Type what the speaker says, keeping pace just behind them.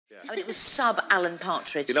I mean, it was sub-Alan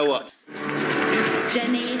Partridge. You know what?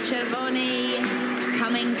 Jenny Chervoni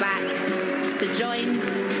coming back to join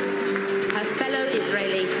her fellow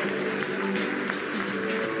Israeli.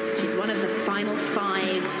 She's one of the final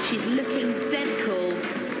 5. She's looking dead cool.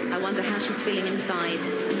 I wonder how she's feeling inside.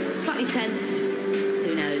 Slightly tense.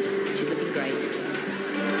 Who knows? She's looking great.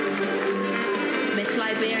 Miss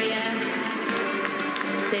Liberia,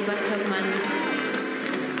 Seba Togman,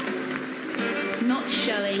 not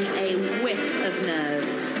showing a whiff of nerves,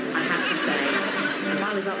 I have to say. If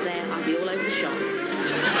I was up there, I'd be all over the shop.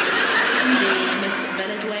 Indeed, Miss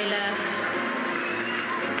Venezuela,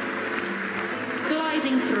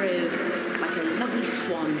 gliding through like a lovely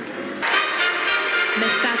swan.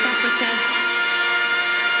 Miss South Africa,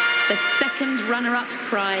 the second runner-up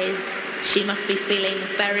prize. She must be feeling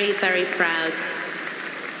very, very proud.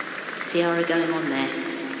 Tiara going on there.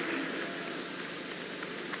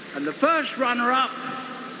 And the first runner-up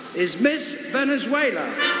is Miss Venezuela.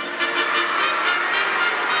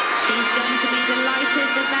 She's going to be delighted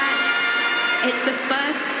with that. It's the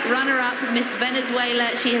first runner-up, Miss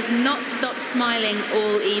Venezuela. She has not stopped smiling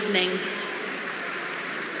all evening.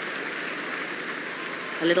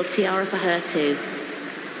 A little tiara for her too,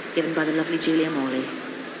 given by the lovely Julia Morley.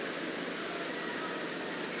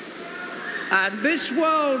 And Miss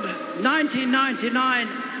World 1999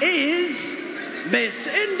 is Miss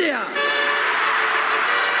India.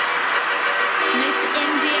 Miss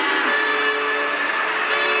India,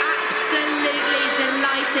 absolutely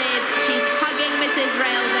delighted. She's hugging Miss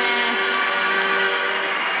Israel there.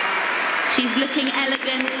 She's looking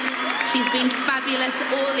elegant. She's been fabulous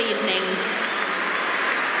all evening.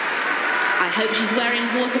 I hope she's wearing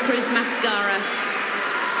waterproof mascara.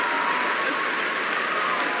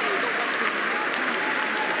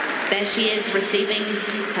 There she is, receiving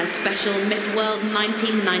her special Miss World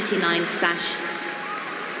 1999 sash.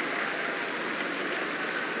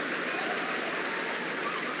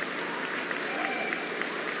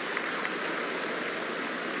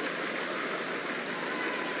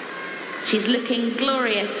 She's looking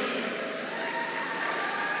glorious.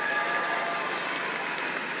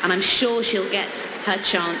 And I'm sure she'll get her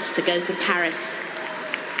chance to go to Paris.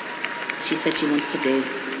 She said she wants to do.